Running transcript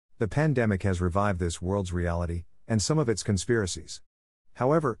The pandemic has revived this world's reality, and some of its conspiracies.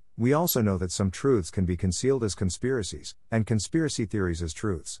 However, we also know that some truths can be concealed as conspiracies, and conspiracy theories as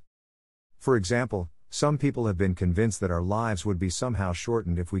truths. For example, some people have been convinced that our lives would be somehow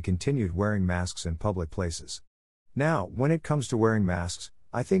shortened if we continued wearing masks in public places. Now, when it comes to wearing masks,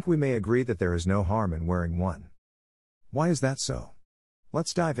 I think we may agree that there is no harm in wearing one. Why is that so?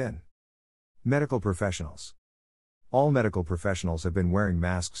 Let's dive in. Medical professionals. All medical professionals have been wearing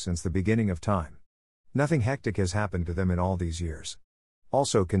masks since the beginning of time. Nothing hectic has happened to them in all these years.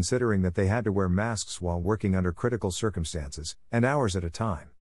 Also, considering that they had to wear masks while working under critical circumstances, and hours at a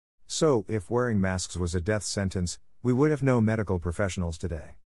time. So, if wearing masks was a death sentence, we would have no medical professionals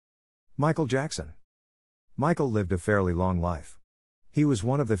today. Michael Jackson. Michael lived a fairly long life. He was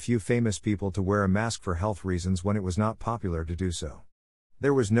one of the few famous people to wear a mask for health reasons when it was not popular to do so.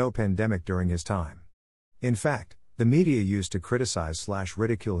 There was no pandemic during his time. In fact, the media used to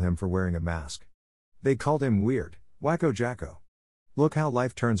criticize/ridicule him for wearing a mask. They called him weird, wacko jacko. Look how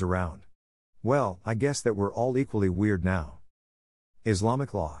life turns around. Well, I guess that we're all equally weird now.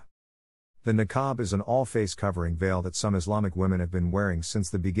 Islamic law. The niqab is an all-face covering veil that some Islamic women have been wearing since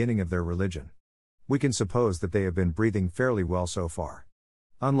the beginning of their religion. We can suppose that they have been breathing fairly well so far.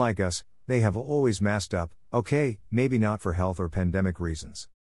 Unlike us, they have always masked up, okay, maybe not for health or pandemic reasons.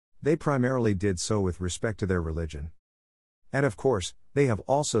 They primarily did so with respect to their religion. And of course, they have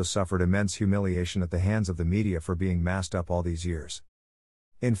also suffered immense humiliation at the hands of the media for being masked up all these years.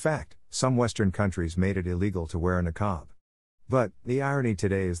 In fact, some Western countries made it illegal to wear a niqab. But, the irony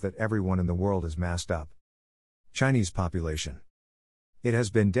today is that everyone in the world is masked up. Chinese population. It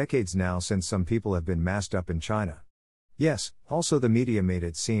has been decades now since some people have been masked up in China. Yes, also the media made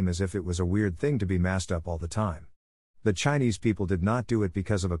it seem as if it was a weird thing to be masked up all the time. The Chinese people did not do it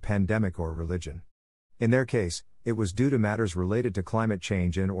because of a pandemic or religion. In their case, it was due to matters related to climate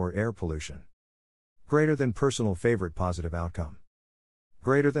change and/or air pollution. Greater than personal favorite positive outcome.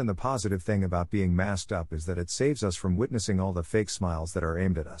 Greater than the positive thing about being masked up is that it saves us from witnessing all the fake smiles that are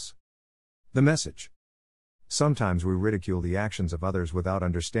aimed at us. The message. Sometimes we ridicule the actions of others without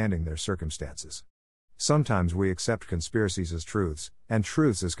understanding their circumstances. Sometimes we accept conspiracies as truths, and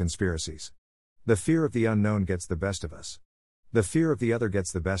truths as conspiracies. The fear of the unknown gets the best of us. The fear of the other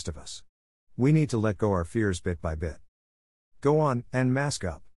gets the best of us. We need to let go our fears bit by bit. Go on, and mask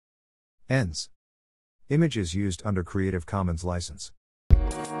up. Ends. Images used under Creative Commons license.